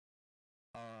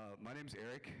My name's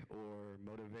Eric, or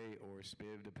Motivate, or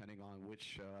Spiv, depending on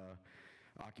which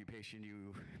occupation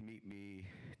you meet me,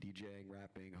 DJing,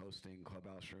 rapping, hosting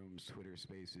clubhouse rooms, Twitter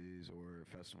spaces, or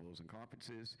festivals and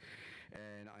conferences.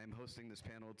 And I'm hosting this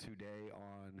panel today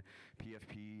on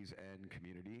PFPs and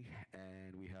community.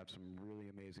 And we have some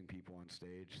really amazing people on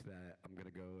stage that I'm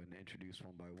going to go and introduce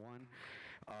one by one.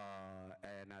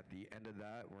 And at the end of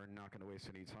that, we're not going to waste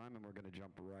any time, and we're going to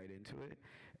jump right into it.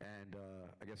 And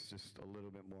I guess just a little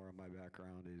bit more on my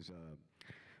background is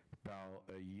about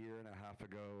a year and a half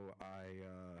ago, I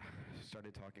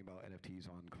started talking about NFTs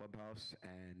on Clubhouse,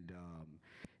 and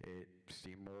it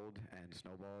steamrolled and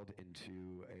snowballed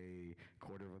into a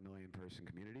 250,000 person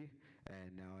community.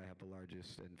 And now I have the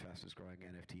largest and fastest growing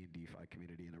NFT and DeFi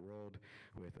community in the world,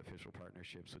 with official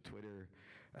partnerships with Twitter.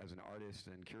 As an artist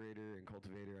and curator and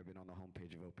cultivator, I've been on the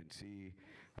homepage of OpenSea.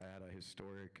 I had a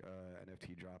historic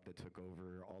NFT drop that took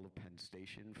over all of Penn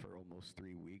Station for almost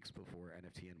 3 weeks before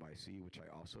NFT NYC, which I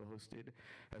also hosted,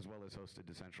 as well as hosted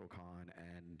DecentralCon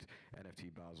and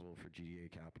NFT Basel for GDA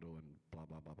Capital and blah,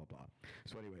 blah, blah, blah, blah.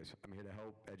 So anyways, I'm here to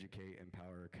help, educate,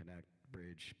 empower, connect,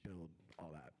 bridge, build,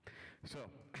 all that. So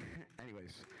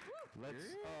anyways,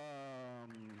 let's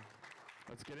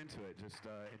get into it. Just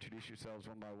introduce yourselves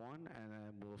one by one, and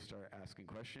then we'll start asking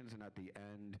questions. And at the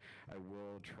end, I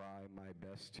will try my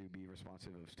best to be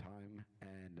responsive of time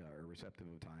and or receptive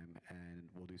of time, and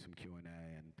we'll do some Q&A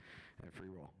and free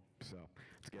roll. So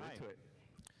let's get into it.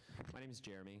 My name is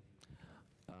Jeremy.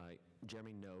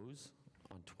 Jeremy Knows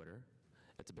on Twitter.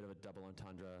 It's a bit of a double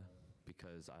entendre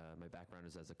because my background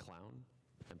is as a clown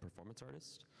and performance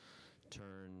artist,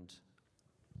 turned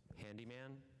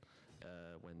handyman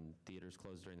when theaters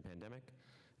closed during the pandemic,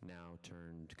 now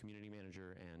turned community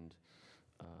manager and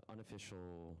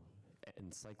unofficial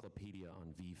encyclopedia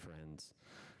on VFriends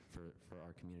for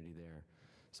our community there.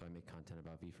 So I make content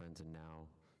about VFriends and now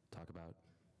talk about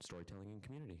storytelling and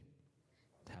community.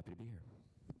 Happy to be here.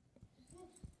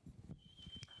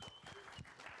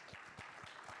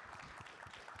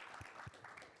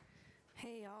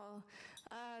 Hey y'all,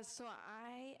 so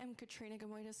I am Katrina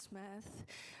Gamueda-Smith.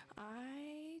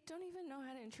 I don't even know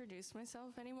how to introduce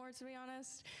myself anymore, to be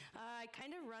honest. I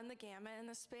kind of run the gamut in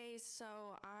the space, so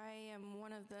I am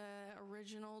one of the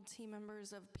original team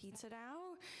members of Pizza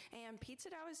DAO, and Pizza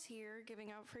DAO is here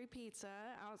giving out free pizza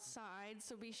outside,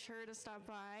 so be sure to stop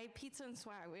by. Pizza and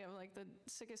swag, we have like the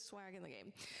sickest swag in the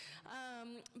game.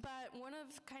 But one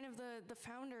of kind of the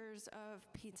founders of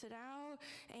Pizza DAO,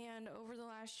 and over the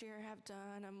last year have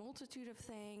done a multitude of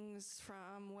things,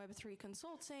 from Web3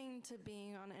 consulting to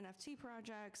being on NFT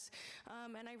projects,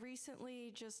 and I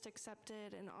recently just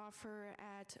accepted an offer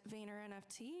at Vayner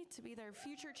NFT to be their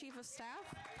future chief of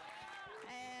staff,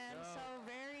 and so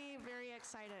very, very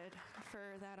excited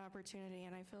for that opportunity,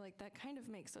 and I feel like that kind of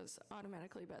makes us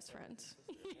automatically best friends.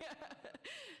 Yeah,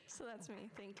 so that's me.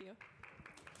 Thank you.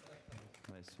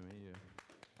 Nice to meet you.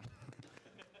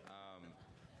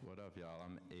 What up, y'all?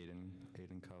 I'm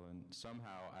Aidan Cullen.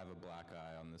 Somehow I have a black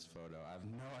eye on this photo. I have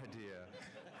no idea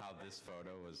how this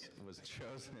photo was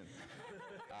chosen.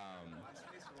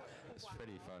 It's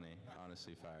pretty funny,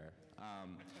 honestly, fire.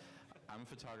 I'm a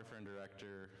photographer and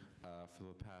director for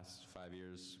the past 5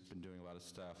 years. Been doing a lot of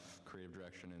stuff, creative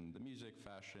direction in the music,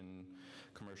 fashion,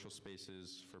 commercial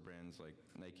spaces for brands like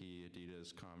Nike,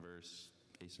 Adidas, Converse,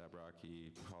 A$AP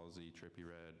Rocky, Halsey, Trippie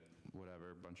Redd,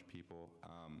 whatever, a bunch of people,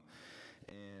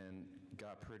 and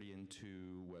got pretty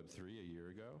into Web3 a year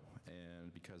ago,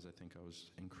 and because I think I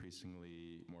was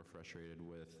increasingly more frustrated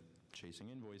with chasing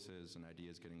invoices and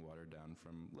ideas getting watered down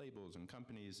from labels and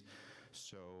companies,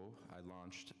 so I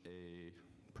launched a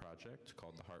project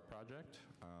called the Heart Project,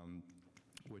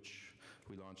 which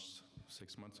we launched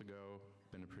 6 months ago.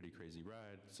 Been a pretty crazy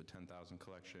ride. It's a 10,000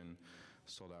 collection,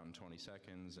 sold out in 20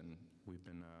 seconds, and we've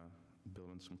been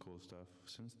building some cool stuff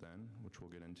since then, which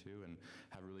we'll get into, and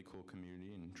have a really cool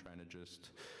community, and trying to just,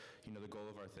 the goal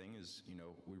of our thing is,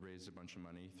 we raised a bunch of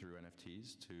money through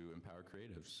NFTs to empower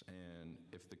creatives, and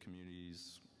if the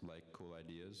communities like cool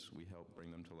ideas, we help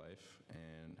bring them to life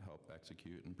and help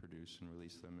execute and produce and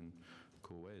release them in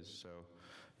cool ways. So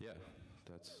yeah,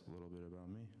 that's a little bit about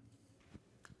me.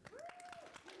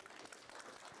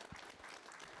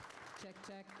 Check,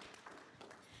 check.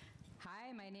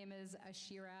 Hi, my name is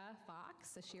Ashira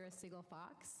Siegel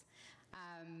Fox.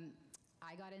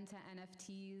 I got into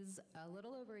NFTs a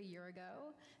little over a year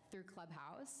ago through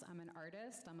Clubhouse. I'm an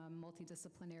artist. I'm a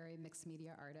multidisciplinary mixed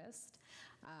media artist.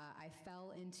 I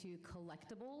fell into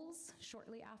collectibles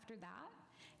shortly after that,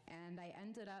 and I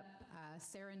ended up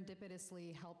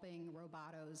serendipitously helping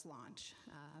Roboto's launch.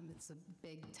 It's a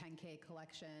big 10K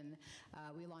collection.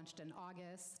 We launched in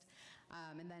August.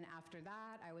 And then after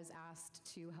that, I was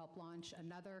asked to help launch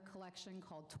another collection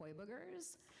called Toy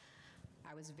Boogers.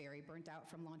 I was very burnt out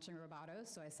from launching Roboto,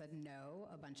 so I said no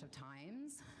a bunch of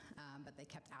times, but they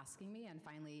kept asking me, and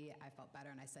finally I felt better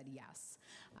and I said yes.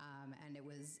 And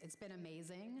it's been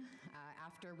amazing.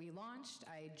 After we launched,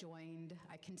 I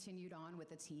continued on with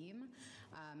the team,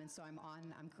 and so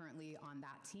I'm currently on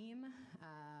that team,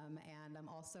 and I'm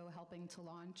also helping to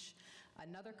launch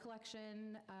another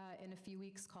collection in a few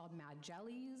weeks called Mad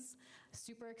Jellies.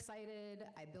 Super excited.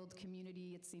 I build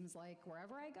community, it seems like,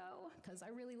 wherever I go, because I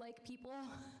really like people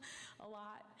a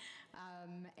lot.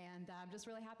 And I'm just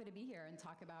really happy to be here and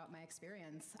talk about my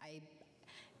experience.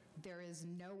 There is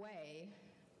no way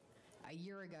a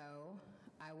year ago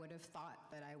I would have thought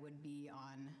that I would be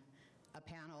on a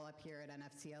panel up here at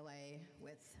NFTLA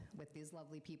with these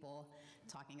lovely people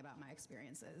talking about my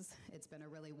experiences. It's been a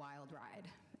really wild ride,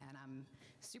 and I'm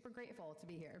super grateful to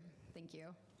be here. Thank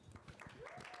you.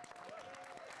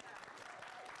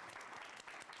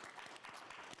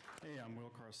 Hey, I'm Will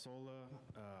Carsola.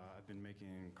 I've been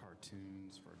making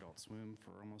cartoons for Adult Swim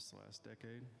for almost the last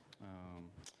decade.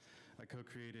 I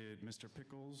co-created Mr.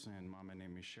 Pickles and Mama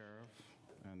Named Me Sheriff,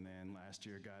 and then last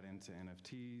year got into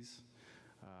NFTs.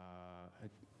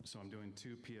 So I'm doing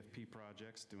 2 PFP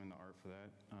projects, doing the art for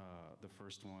that. The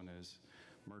first one is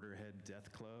Murderhead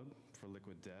Death Club for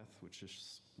Liquid Death, which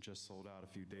just sold out a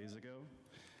few days ago.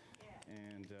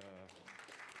 And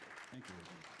thank you.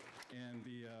 And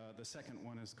the second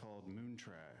one is called Moon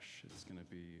Trash. It's going to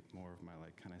be more of my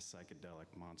kind of psychedelic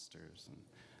monsters, and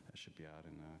that should be out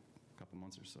in a couple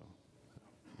months or so.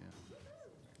 Yeah.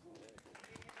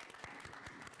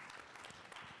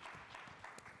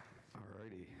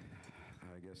 Alrighty,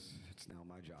 I guess it's now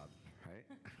my job, right?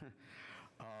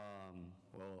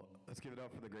 Well, let's give it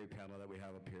up for the great panel that we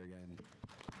have up here again.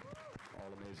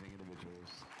 All amazing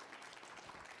individuals.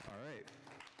 All right,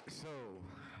 so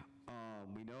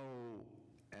we know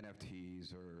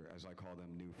NFTs, or as I call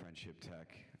them, New Friendship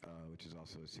Tech, which is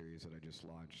also a series that I just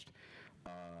launched,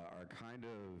 are kind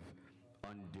of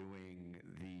undoing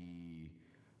the,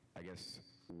 I guess,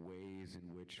 ways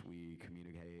in which we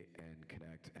communicate and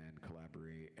connect and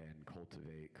collaborate and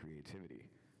cultivate creativity.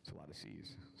 It's a lot of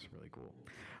C's. It's really cool.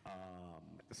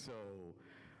 So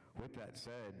with that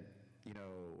said,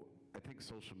 I think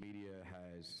social media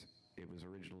it was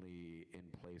originally in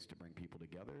place to bring people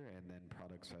together, and then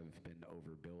products have been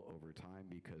overbuilt over time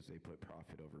because they put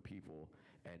profit over people,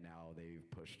 and now they've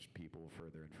pushed people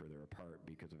further and further apart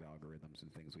because of algorithms and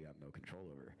things we have no control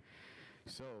over.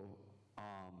 So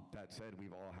that said,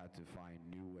 we've all had to find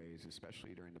new ways,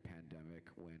 especially during the pandemic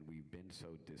when we've been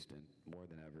so distant, more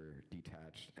than ever,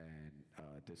 detached and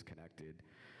disconnected,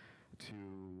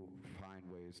 to find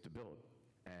ways to build.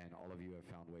 And all of you have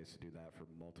found ways to do that for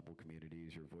multiple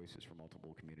communities. Your voices for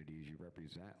multiple communities. You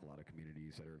represent a lot of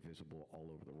communities that are visible all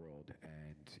over the world,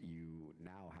 and you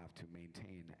now have to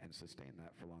maintain and sustain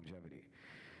that for longevity.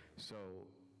 So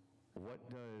what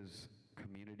does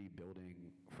community building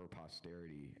for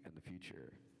posterity in the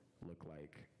future look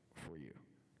like for you?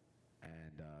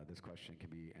 And this question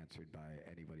can be answered by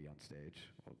anybody on stage.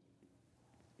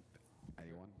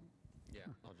 Anyone? Yeah,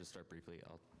 I'll just start briefly.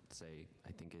 I'll say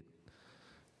I think it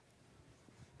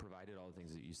provided all the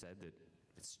things that you said, that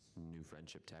it's new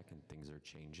friendship tech and things are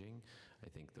changing. I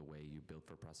think the way you build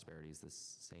for prosperity is the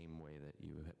same way that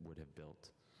you would have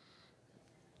built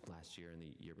last year and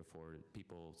the year before.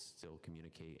 People still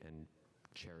communicate and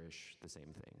cherish the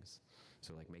same things.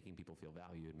 So like making people feel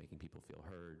valued, making people feel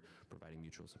heard, providing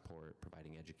mutual support,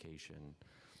 providing education,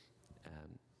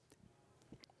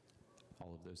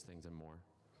 all of those things and more.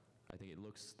 I think it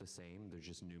looks the same, there's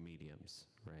just new mediums,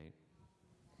 right?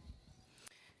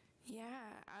 Yeah,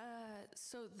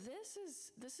 so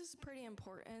this is pretty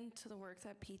important to the work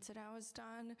that Pizza Now has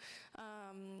done.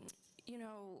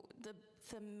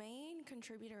 The main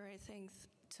contributor, I think,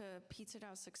 to Pizza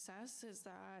Now's success is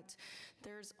that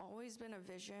there's always been a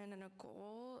vision and a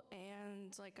goal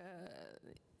and like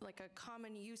a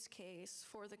common use case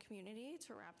for the community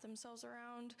to wrap themselves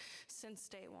around since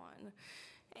day one.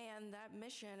 And that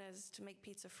mission is to make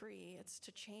pizza free. It's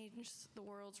to change the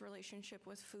world's relationship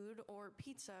with food or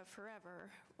pizza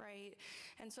forever, right?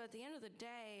 And so at the end of the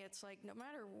day, it's like no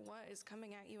matter what is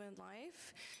coming at you in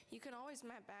life, you can always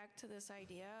map back to this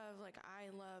idea of like, I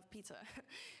love pizza.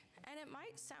 And it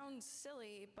might sound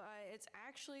silly, but it's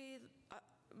actually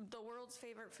the world's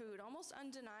favorite food, almost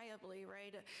undeniably,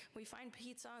 right? We find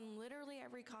pizza on literally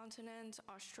every continent.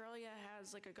 Australia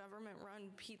has like a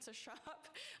government-run pizza shop.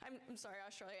 I'm sorry,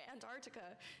 Australia.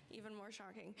 Antarctica, even more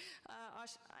shocking.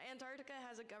 Antarctica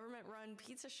has a government-run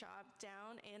pizza shop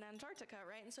down in Antarctica,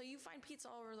 right? And so you find pizza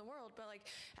all over the world, but like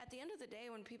at the end of the day,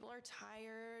 when people are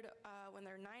tired, when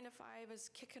their 9 to 5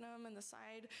 is kicking them in the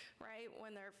side, right?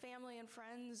 When their family and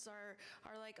friends are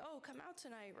like, oh, come out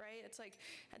tonight, right? It's like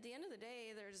at the end of the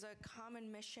day, there's a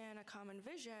common mission, a common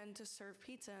vision to serve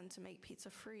pizza and to make pizza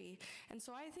free. And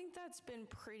so I think that's been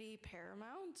pretty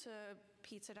paramount to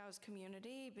Pizza Dow's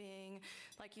community being,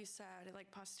 like you said, like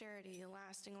posterity,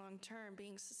 lasting long term,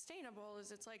 being sustainable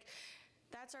is it's like,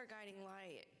 that's our guiding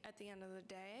light at the end of the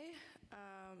day.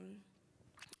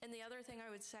 And the other thing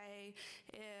I would say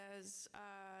is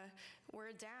we're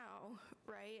a DAO,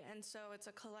 right? And so it's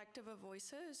a collective of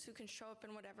voices who can show up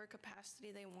in whatever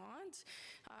capacity they want.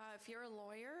 If you're a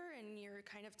lawyer and you're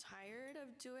kind of tired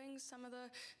of doing some of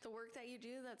the work that you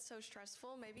do that's so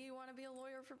stressful, maybe you want to be a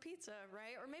lawyer for pizza,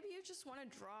 right? Or maybe you just want to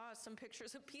draw some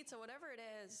pictures of pizza, whatever it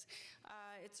is.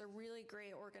 It's a really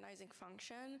great organizing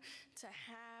function to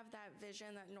have that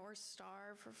vision, that North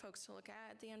Star for folks to look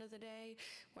at the end of the day,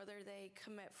 whether they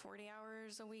commit 40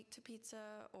 hours a week to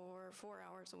pizza or 4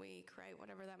 hours a week, right?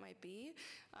 Whatever that might be.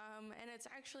 And it's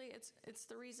actually, it's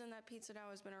the reason that Pizza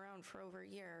Dow has been around for over a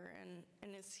year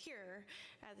and is here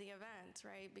at the event,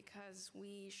 right? Because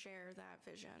we share that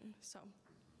vision, so.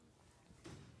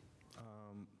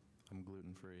 I'm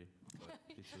gluten-free, but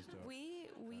pizza's dope.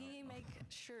 We make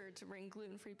sure to bring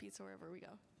gluten-free pizza wherever we go.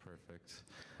 Perfect.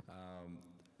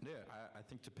 Yeah, I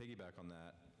think to piggyback on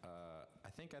that, I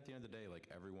think at the end of the day, like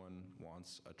everyone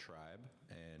wants a tribe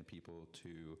and people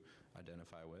to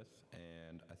identify with,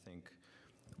 and I think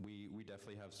we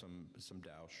definitely have some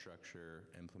DAO structure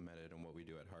implemented in what we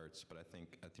do at Hearts, but I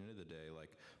think at the end of the day,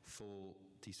 like full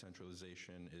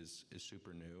decentralization is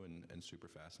super new and super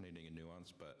fascinating and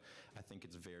nuanced, but I think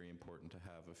it's very important to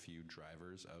have a few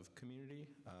drivers of community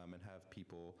and have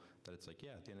people that it's like,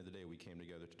 yeah, at the end of the day, we came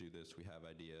together to do this, we have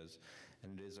ideas,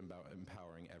 and it is about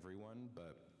empowering everyone,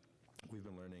 but we've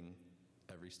been learning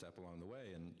every step along the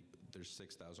way, and there's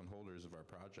 6,000 holders of our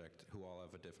project who all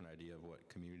have a different idea of what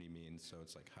community means, so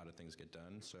it's like, how do things get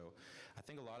done? So I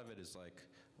think a lot of it is like,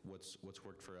 what's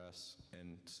worked for us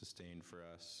and sustained for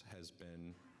us has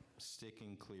been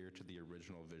sticking clear to the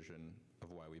original vision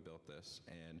of why we built this,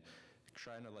 and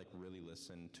trying to like really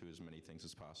listen to as many things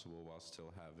as possible while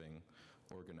still having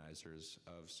organizers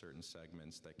of certain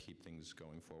segments that keep things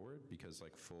going forward, because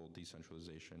like full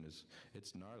decentralization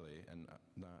it's gnarly, and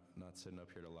not sitting up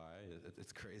here to lie,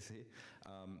 it's crazy,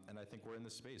 and I think we're in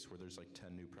this space where there's like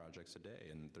 10 new projects a day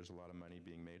and there's a lot of money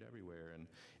being made everywhere, and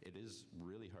it is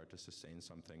really hard to sustain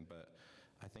something, but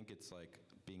I think it's like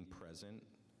being present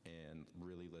and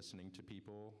really listening to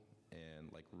people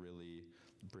and like really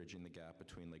bridging the gap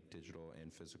between like digital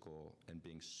and physical and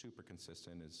being super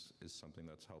consistent is something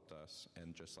that's helped us.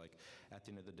 And just like at the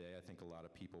end of the day, I think a lot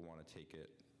of people want to take it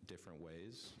different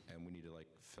ways, and we need to like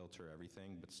filter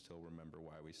everything but still remember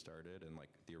why we started and like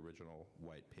the original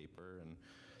white paper, and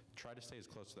try to stay as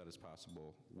close to that as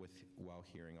possible while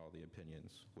hearing all the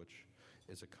opinions, which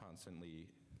is a constantly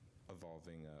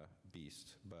evolving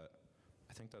beast. But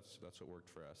I think that's what worked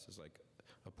for us, is like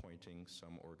appointing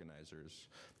some organizers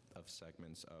of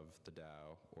segments of the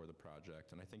DAO or the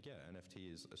project. And I think, yeah,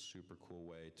 NFT is a super cool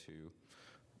way to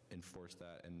enforce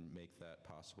that and make that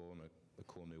possible in a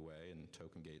cool new way, and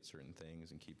token gate certain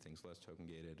things and keep things less token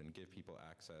gated and give people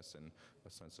access and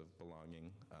a sense of belonging.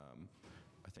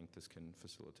 I think this can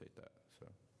facilitate that, so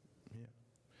yeah.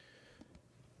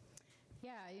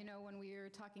 Yeah, you know, when we were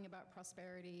talking about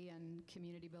prosperity and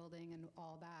community building and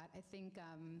all that, I think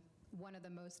one of the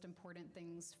most important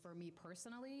things for me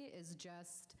personally is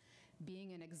just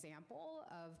being an example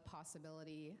of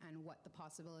possibility and what the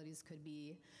possibilities could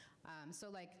be.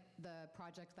 So like the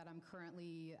project that I'm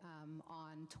currently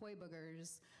on, Toy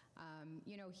Boogers,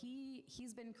 you know,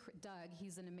 he's been, Doug,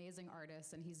 he's an amazing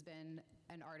artist, and he's been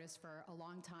an artist for a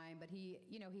long time, but he,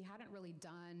 you know, he hadn't really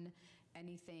done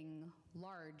anything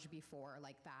large before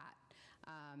like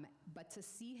that. But to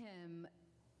see him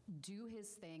do his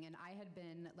thing, and I had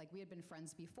been, like, we had been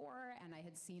friends before, and I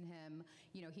had seen him,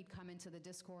 you know, he'd come into the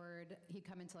Discord, he'd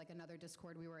come into like another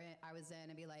Discord I was in,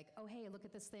 and be like, oh, hey, look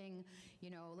at this thing, you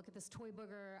know, look at this toy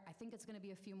booger, I think it's gonna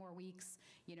be a few more weeks,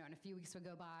 you know, and a few weeks would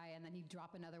go by, and then he'd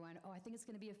drop another one, oh, I think it's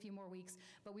gonna be a few more weeks,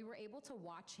 but we were able to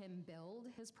watch him build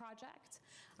his project,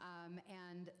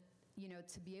 and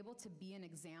to be able to be an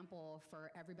example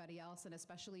for everybody else, and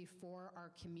especially for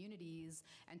our communities,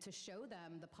 and to show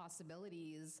them the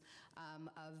possibilities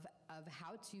of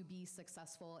how to be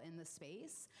successful in the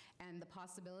space, and the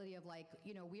possibility of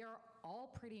we are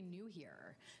all pretty new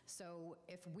here. So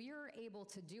if we're able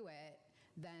to do it,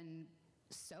 then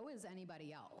so is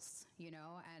anybody else,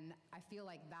 and I feel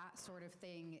like that sort of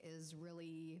thing is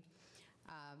really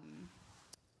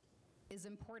is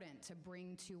important to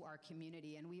bring to our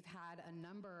community. And we've had a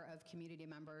number of community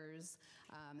members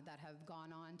that have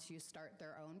gone on to start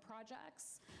their own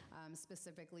projects,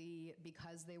 specifically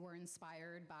because they were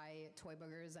inspired by Toy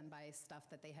Boogers and by stuff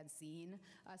that they had seen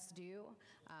us do.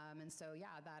 And so,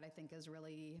 yeah, that I think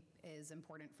is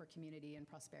important for community and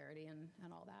prosperity and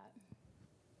all that.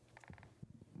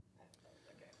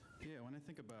 Yeah, when I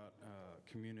think about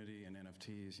community and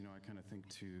NFTs, I kind of think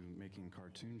to making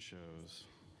cartoon shows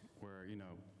where,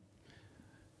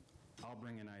 I'll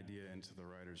bring an idea into the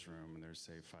writer's room and there's,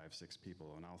 say, 5, 6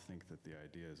 people, and I'll think that the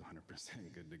idea is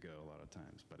 100% good to go a lot of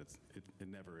times, but it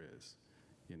never is,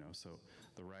 So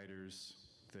the writers,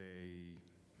 they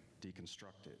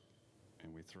deconstruct it,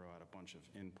 and we throw out a bunch of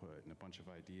input and a bunch of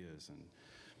ideas,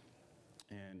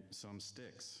 and some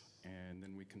sticks, and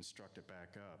then we construct it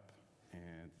back up,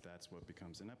 and that's what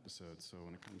becomes an episode. So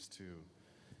when it comes to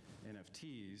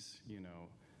NFTs,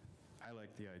 I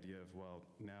like the idea of, well,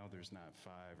 now there's not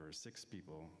 5 or 6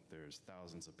 people, there's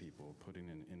thousands of people putting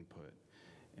in input.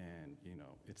 And,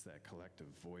 it's that collective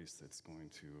voice that's going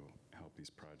to help these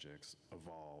projects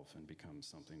evolve and become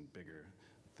something bigger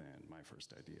than my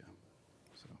first idea.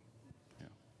 So, yeah.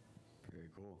 Very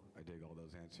cool. I dig all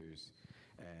those answers.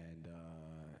 And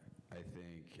I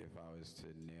think if I was to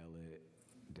nail it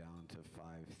down to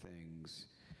 5 things,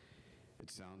 it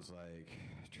sounds like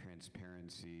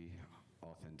transparency,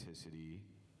 authenticity,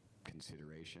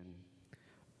 consideration,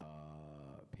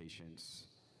 patience,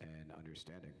 and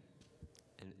understanding.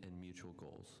 And mutual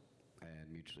goals.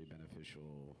 And mutually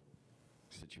beneficial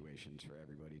situations for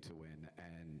everybody to win.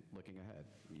 And looking ahead,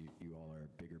 you all are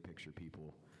bigger picture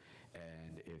people.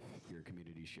 And if your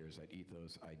community shares that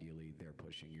ethos, ideally they're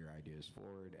pushing your ideas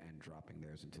forward and dropping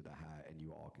theirs into the hat, and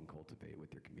you all can cultivate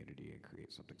with your community and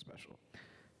create something special.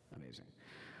 Amazing.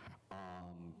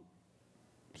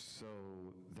 So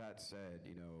that said,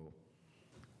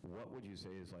 what would you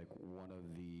say is one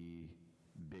of the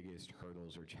biggest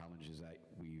hurdles or challenges that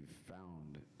we've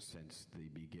found since the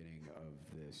beginning of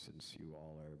this, since you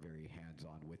all are very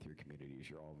hands-on with your communities,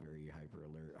 you're all very hyper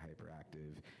alert,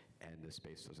 hyperactive, and the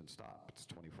space doesn't stop. It's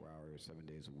 24 hours, 7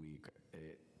 days a week.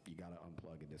 You gotta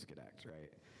unplug and disconnect,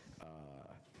 right?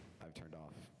 I've turned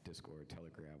off Discord,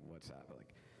 Telegram, WhatsApp.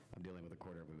 I'm dealing with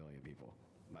 250,000 people.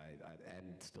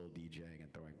 And still DJing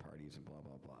and throwing parties and blah,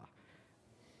 blah, blah.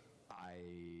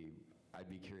 I'd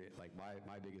be curious,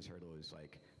 my biggest hurdle is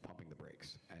pumping the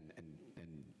brakes and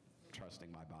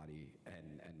trusting my body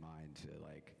and mind to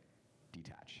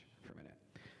detach for a minute.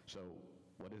 So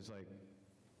what is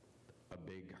a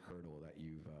big hurdle that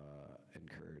you've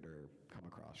incurred or come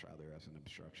across rather as an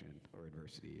obstruction or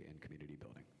adversity in community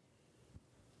building?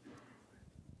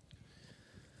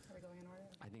 Are we going in order?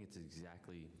 I think it's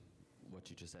exactly what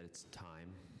you just said. It's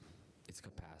time, it's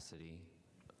capacity.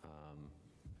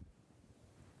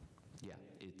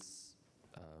 It's,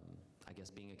 I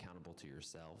guess, being accountable to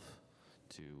yourself,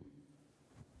 to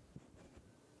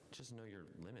just know your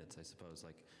limits, I suppose.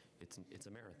 It's a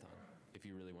marathon. If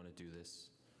you really want to do this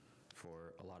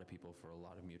for a lot of people, for a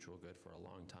lot of mutual good, for a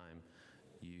long time,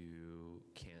 you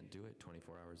can't do it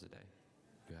 24 hours a day.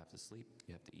 You have to sleep,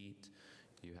 you have to eat,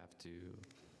 you have to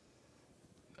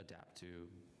adapt to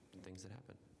things that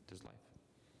happen. There's life.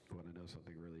 You want to know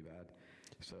something really bad?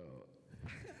 So...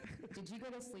 Did you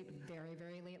go to sleep very,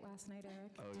 very late last night,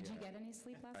 Eric? Oh, Did yeah. you get any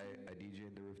sleep last night? I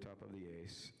DJ'd the rooftop of the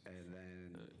Ace, and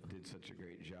then did such a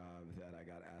great job that I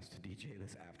got asked to DJ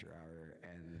this after hour,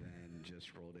 and then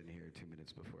just rolled in here 2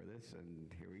 minutes before this, and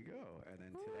here we go. And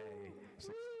then today,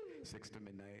 6 to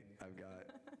midnight, I've got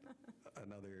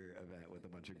another event with a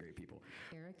bunch of great people.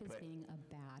 Eric is being a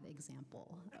bad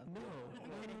example. No.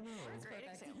 Great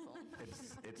example.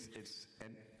 It's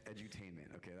an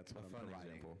edutainment. Okay, that's what I'm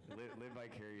providing. Live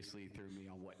vicariously through me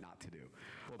on what not to do.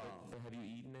 Well, but have you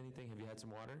eaten anything? Have you had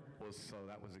some water? Well, so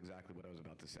that was exactly what I was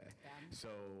about to say. Yeah. So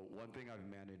one thing I've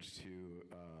managed to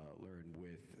learn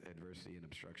with adversity and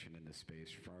obstruction in this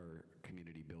space for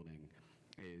community building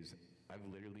is I've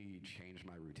literally changed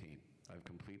my routine. I've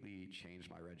completely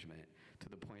changed my regimen to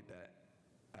the point that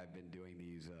I've been doing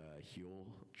these Huel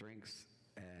drinks,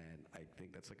 and I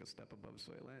think that's a step above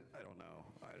Soylent. I don't know.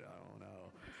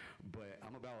 But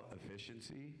I'm about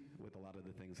efficiency with a lot of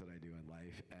the things that I do in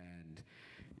life, and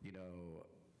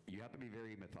you have to be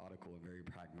very methodical and very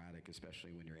pragmatic,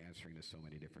 especially when you're answering to so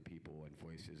many different people and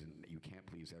voices, and you can't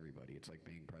please everybody. It's like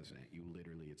being president.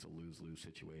 It's a lose-lose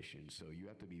situation. So you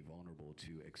have to be vulnerable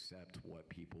to accept what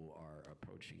people are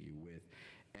approaching you with,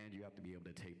 and you have to be able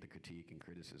to take the critique and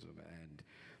criticism. And,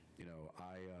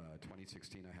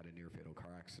 2016, I had a near-fatal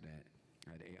car accident.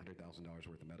 I had $800,000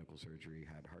 worth of medical surgery,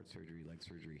 had heart surgery, leg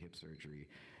surgery, hip surgery,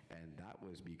 and that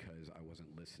was because I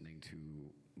wasn't listening to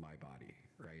my body,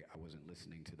 right? I wasn't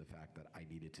listening to the fact that I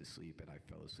needed to sleep, and I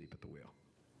fell asleep at the wheel.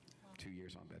 2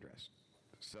 years on bed rest.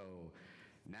 So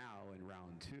now in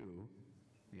round 2,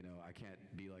 I can't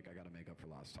be like I got to make up for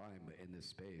lost time, but in this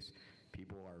space,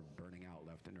 people are burning out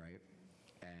left and right,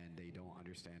 and they don't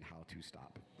understand how to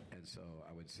stop. And so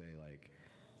I would say, like,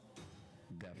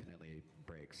 definitely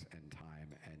breaks and time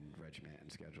and regiment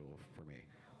and schedule for me.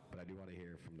 But I do want to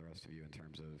hear from the rest of you in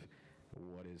terms of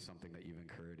what is something that you've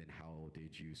incurred and how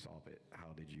did you solve it?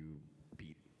 How did you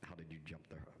jump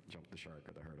the shark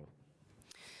or the hurdle?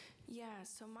 Yeah,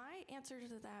 so my answer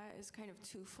to that is kind of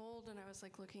twofold, and I was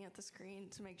like looking at the screen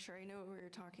to make sure I know what we were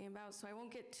talking about, so I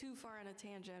won't get too far on a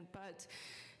tangent, but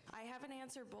I have an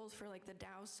answer both for like the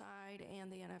DAO side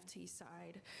and the NFT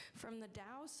side. From the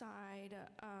DAO side,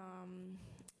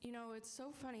 it's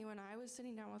so funny when I was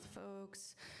sitting down with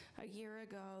folks a year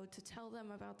ago to tell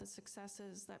them about the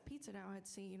successes that Pizza DAO had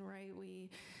seen, right? We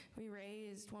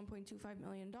raised $1.25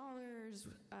 million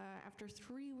after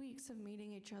 3 weeks of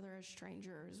meeting each other as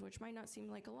strangers, which might not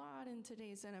seem like a lot in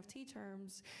today's NFT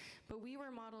terms, but we were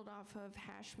modeled off of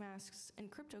hash masks and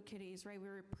CryptoKitties, right? We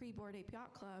were pre-Bored Ape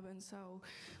Yacht Club, and so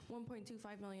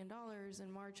 $1.25 million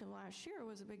in March of last year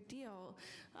was a big deal.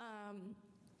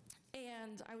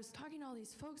 And I was talking to all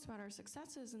these folks about our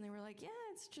successes, and they were like, yeah,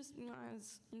 it's just not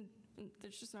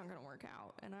going to work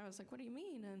out. And I was like, what do you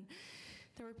mean? And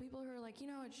there were people who were like,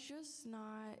 it's just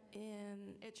not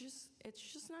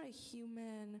a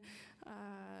human,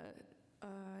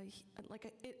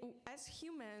 as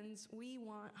humans, we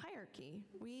want hierarchy.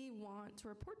 We want to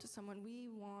report to someone. We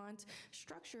want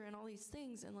structure and all these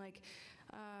things. And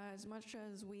as much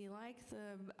as we like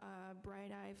the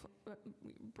bright-eyed,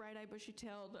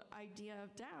 bushy-tailed idea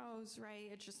of DAOs, right,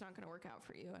 it's just not going to work out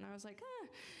for you. And I was like,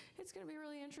 it's going to be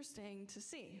really interesting to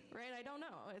see, right? I don't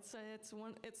know. It's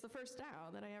the first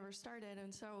DAO that I ever started,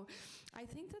 and so I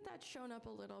think that that's shown up a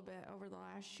little bit over the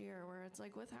last year, where it's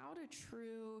like without a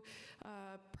true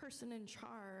person in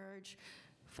charge,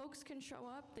 folks can show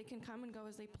up, they can come and go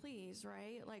as they please,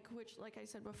 right? Like I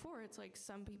said before, it's like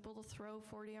some people throw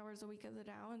 40 hours a week at the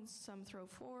DAO, and some throw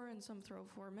 4, and some throw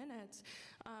 4 minutes.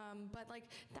 But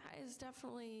that is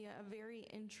definitely a very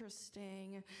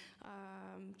interesting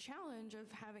challenge of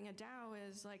having a DAO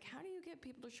is how do you get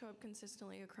people to show up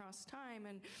consistently across time?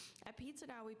 And at Pizza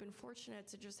DAO, we've been fortunate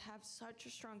to just have such a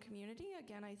strong community.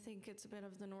 Again, I think it's a bit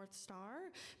of the North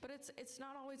Star, but it's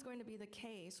not always going to be the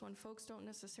case when folks don't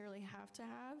necessarily have to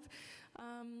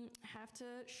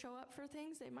show up for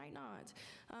things, they might not.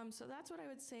 So that's what I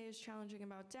would say is challenging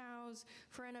about DAOs.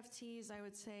 For NFTs, I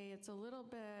would say it's a little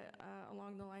bit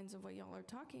along the lines of what y'all are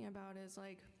talking about is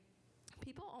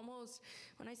people almost,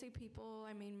 when I say people,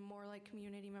 I mean more like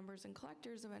community members and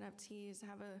collectors of NFTs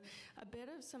have a bit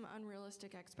of some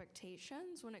unrealistic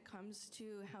expectations when it comes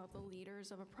to how the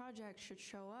leaders of a project should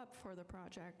show up for the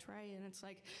project, right? And it's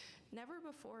never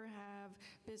before have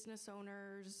business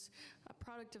owners,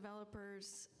 product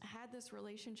developers had this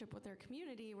relationship with their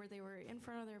community where they were in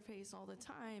front of their face all the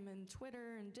time, and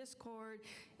Twitter and Discord,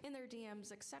 in their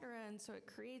DMs, etc. And so it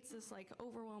creates this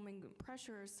overwhelming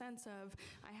pressure or sense of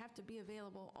I have to be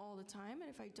available all the time, and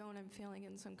if I don't, I'm failing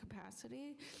in some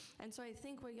capacity. And so I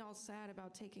think what y'all said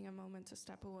about taking a moment to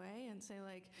step away and say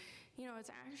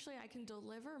it's actually I can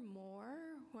deliver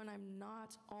more when I'm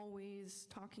not always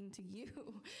talking to you.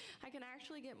 I can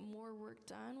actually get more work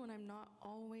done when I'm not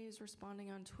always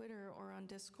responding on Twitter or on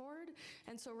Discord.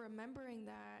 And so remembering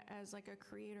that as a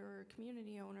creator or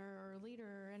community owner or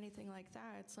leader or anything like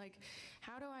that, it's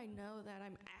how do I know that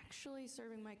I'm actually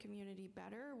serving my community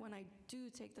better when I do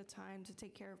take the time to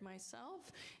take care of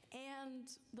myself and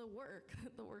the work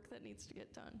that needs to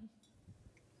get done?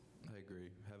 I agree.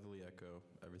 Heavily echo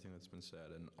everything that's been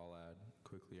said, and I'll add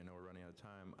quickly, I know we're running out of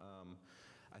time.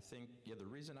 I think, the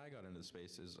reason I got into the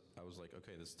space is I was like,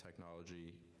 okay, this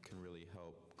technology can really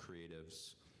help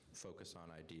creatives focus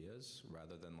on ideas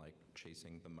rather than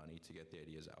chasing the money to get the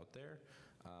ideas out there.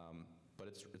 But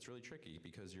it's really tricky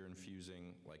because you're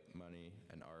infusing money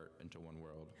and art into one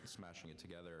world, smashing it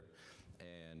together.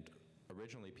 And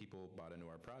originally people bought into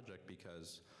our project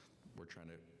because we're trying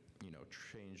to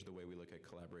change the way we look at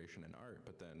collaboration and art,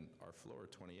 but then our floor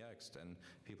 20x'd, and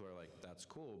people are like, that's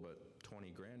cool, but 20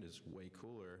 grand is way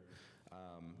cooler.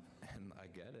 And I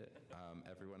get it.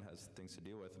 Everyone has things to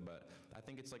deal with, but I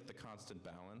think it's like the constant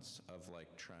balance of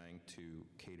like trying to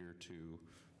cater to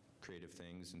creative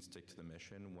things and stick to the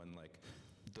mission when like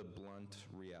the blunt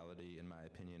reality, in my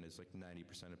opinion, is like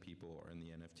 90% of people are in the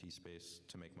NFT space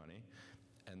to make money.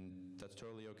 And that's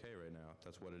totally okay right now.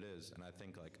 That's what it is. And I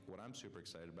think like what I'm super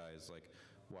excited about is like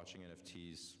watching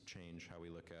NFTs change how we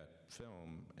look at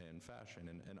film and fashion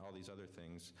and all these other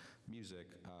things, music.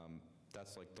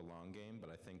 That's like the long game, but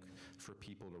I think for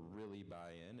people to really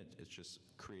buy in, it's just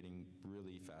creating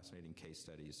really fascinating case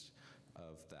studies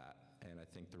of that. And I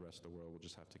think the rest of the world will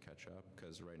just have to catch up,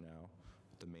 because right now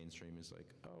the mainstream is like,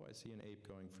 oh, I see an ape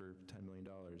going for $10 million.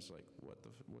 Like, what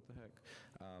the heck?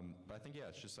 But I think, yeah,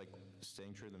 it's just like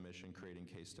staying true to the mission, creating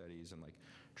case studies, and like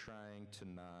trying to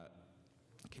not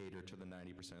cater to the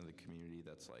 90% of the community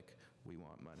that's like, we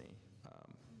want money,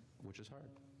 which is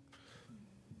hard.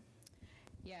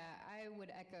 Yeah, I would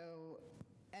echo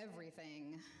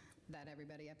everything that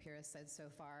everybody up here has said so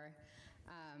far.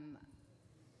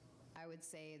 I would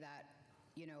say that,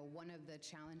 you know, one of the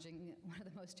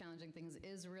most challenging things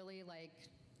is really like,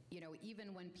 you know,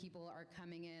 even when people are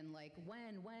coming in like,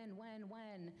 when,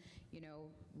 you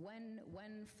know,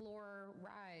 when floor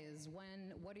rise,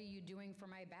 what are you doing for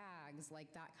my bags,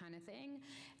 like that kind of thing.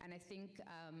 And I think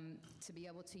to be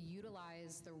able to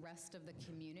utilize the rest of the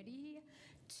community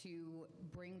to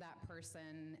bring that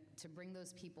person, to bring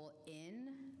those people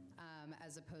in,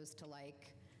 as opposed to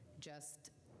like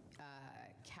just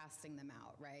casting them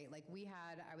out, right? Like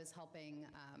I was helping,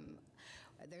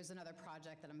 there's another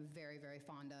project that I'm very, very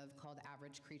fond of called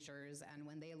Average Creatures, and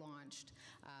when they launched,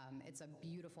 it's a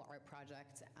beautiful art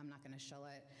project. I'm not gonna show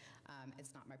it,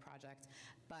 it's not my project,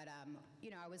 but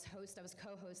you know, I was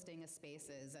co-hosting a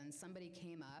Spaces, and somebody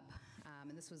came up,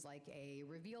 and this was like a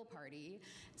reveal party.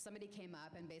 Somebody came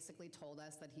up and basically told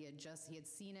us that he had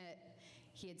seen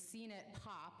it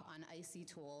pop on Icy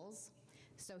Tools.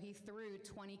 So he threw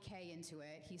 20K into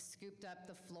it. He scooped up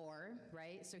the floor,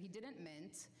 right? So he didn't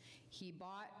mint. He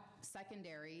bought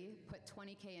secondary, put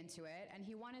 20K into it, and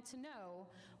he wanted to know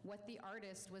what the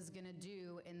artist was gonna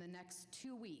do in the next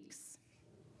 2 weeks.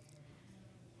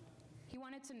 He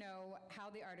wanted to know how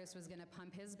the artist was gonna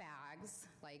pump his bags,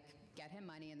 like get him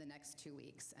money in the next 2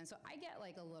 weeks. And so I get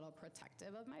like a little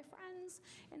protective of my friends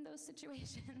in those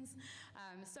situations.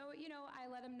 So, you know, I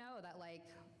let him know that like,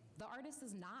 the artist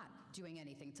is not doing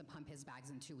anything to pump his bags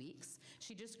in 2 weeks.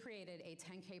 She just created a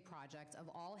 10K project of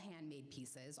all handmade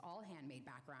pieces, all handmade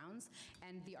backgrounds,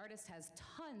 and the artist has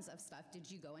tons of stuff. Did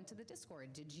you go into the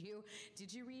Discord? Did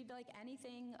you read like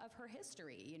anything of her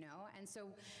history, you know? And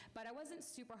so, but I wasn't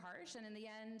super harsh, and in the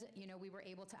end, you know, we were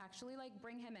able to actually like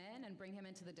bring him in and bring him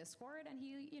into the Discord, and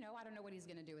he, you know, I don't know what he's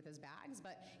gonna do with his bags,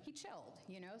 but he chilled,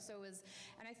 you know? So it was,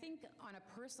 and I think on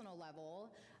a personal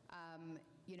level,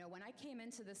 you know, when I came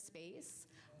into this space,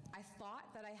 I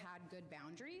thought that I had good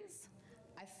boundaries.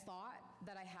 I thought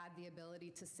that I had the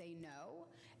ability to say no,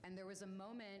 and there was a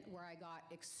moment where I got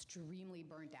extremely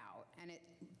burnt out, and it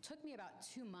took me about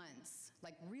 2 months,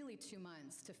 like really 2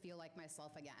 months, to feel like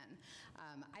myself again.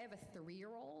 I have a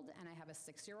 3-year-old and I have a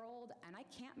 6-year-old, and I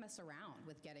can't mess around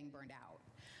with getting burned out.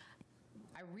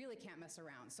 I really can't mess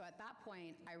around. So at that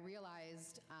point, I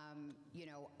realized, you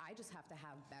know, I just have to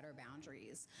have better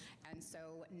boundaries. And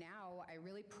so now I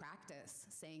really practice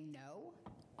saying no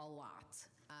a lot.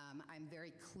 I'm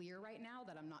very clear right now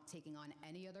that I'm not taking on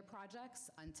any other projects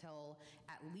until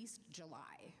at least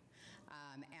July.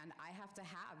 And I have to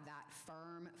have that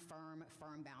firm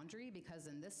boundary, because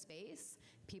in this space,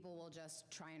 people will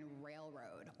just try and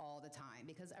railroad all the time,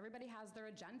 because everybody has their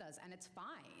agendas, and it's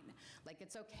fine. Like,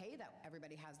 it's okay that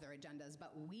everybody has their agendas,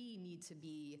 but we need to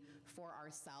be, for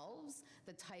ourselves,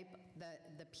 the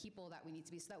people that we need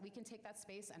to be, so that we can take that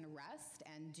space and rest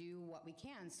and do what we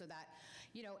can, so that,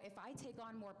 you know, if I take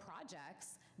on more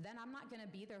projects, then I'm not gonna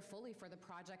be there fully for the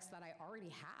projects that I already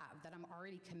have, that I'm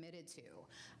already committed to.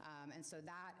 And so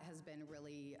that has been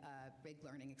really a big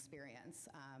learning experience.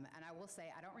 And I will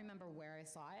say, I don't remember where I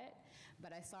saw it,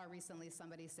 but I saw recently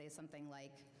somebody say something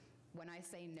like, when I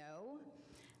say no,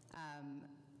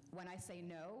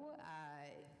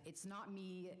 it's not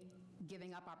me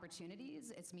giving up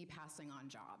opportunities, it's me passing on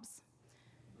jobs.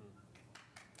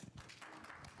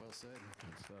 Well said.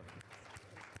 Good stuff.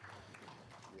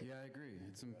 Yeah, I agree.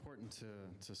 It's important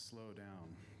to slow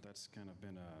down. That's kind of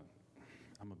been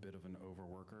I'm a bit of an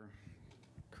overworker,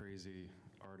 crazy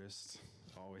artist,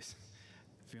 always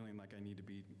feeling like I need to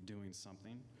be doing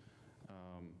something.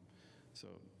 So,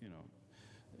 you know,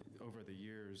 over the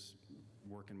years,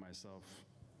 working myself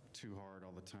too hard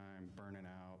all the time, burning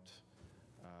out,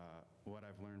 what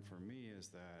I've learned for me is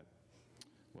that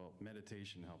well,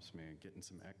 meditation helps me, getting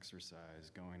some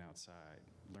exercise, going outside,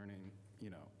 learning,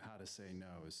 how to say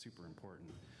no is super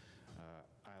important.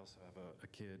 I also have a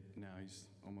kid now, he's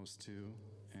almost 2,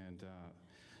 and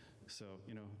so,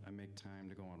 I make time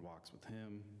to go on walks with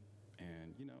him,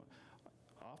 and,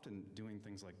 often doing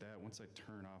things like that, once I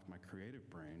turn off my creative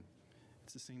brain,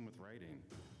 it's the same with writing.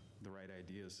 The right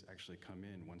ideas actually come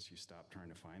in once you stop trying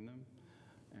to find them.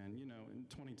 And, in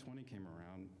 2020 came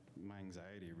around, my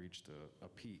anxiety reached a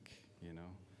peak, And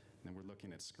then we're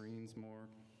looking at screens more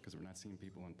because we're not seeing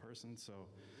people in person. So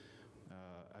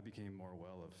I became more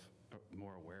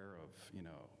aware of,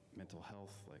 mental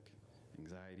health, like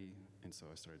anxiety. And so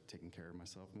I started taking care of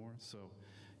myself more. So,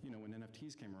 when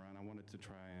NFTs came around, I wanted to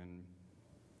try and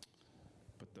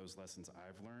put those lessons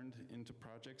I've learned into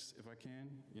projects if I can.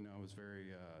 I was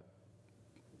very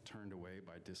turned away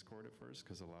by Discord at first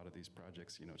because a lot of these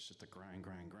projects, it's just a grind.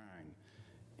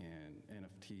 And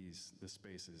NFTs, the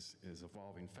space is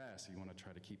evolving fast, so you want to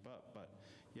try to keep up. But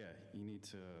yeah, you need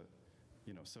to,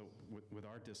 so with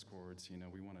our Discords,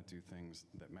 we want to do things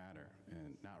that matter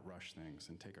and not rush things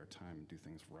and take our time and do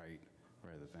things right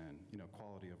rather than,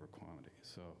 quality over quantity.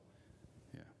 So,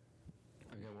 yeah.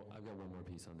 I've got one more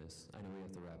piece on this. I know we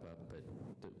have to wrap up, but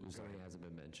there's something that hasn't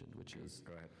been mentioned, which is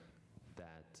Go ahead.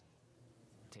 that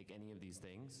take any of these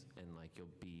things and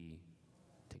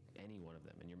take any one of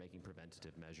them and you're making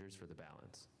preventative measures for the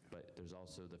balance. But there's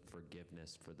also the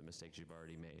forgiveness for the mistakes you've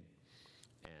already made.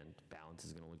 And balance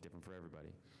is going to look different for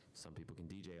everybody. Some people can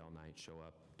DJ all night, show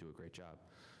up, do a great job.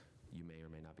 You may or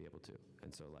may not be able to. And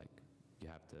so you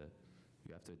have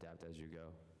to adapt as you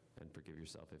go. And forgive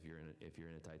yourself if you're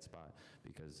in a tight spot,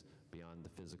 because beyond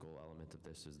the physical element of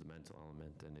this is the mental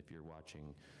element. And if you're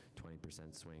watching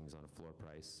 20% swings on a floor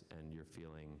price and you're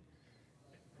feeling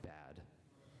bad,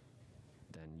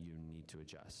 then you need to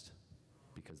adjust,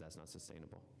 because that's not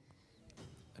sustainable.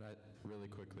 And really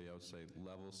quickly, I would say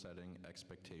level setting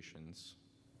expectations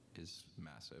is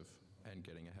massive, and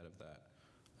getting ahead of that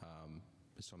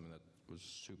is something that was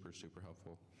super, super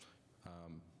helpful.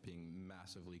 Being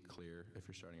massively clear if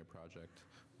you're starting a project,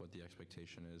 what the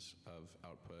expectation is of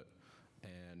output,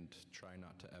 and try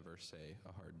not to ever say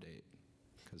a hard date,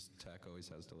 because tech always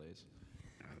has delays.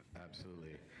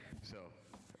 Absolutely. So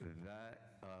that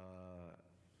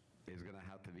is going to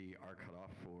have to be our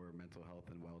cutoff for mental health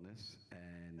and wellness,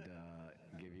 and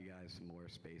give you guys some more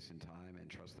space and time and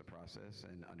trust the process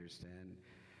and understand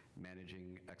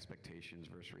managing expectations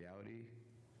versus reality.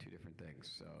 2 different things.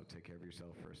 So take care of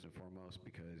yourself first and foremost,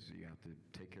 because you have to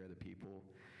take care of the people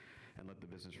and let the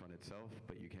business run itself,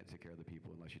 but you can't take care of the people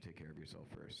unless you take care of yourself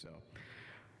first. So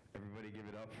everybody give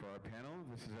it up for our panel.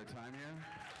 This is our time here.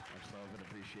 Much love and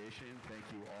appreciation. Thank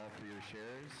you all for your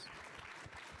shares.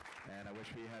 And I wish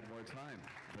we had more time.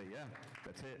 But yeah,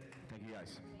 that's it. Thank you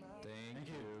guys. Thank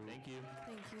you. Thank you.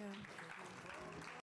 Thank you.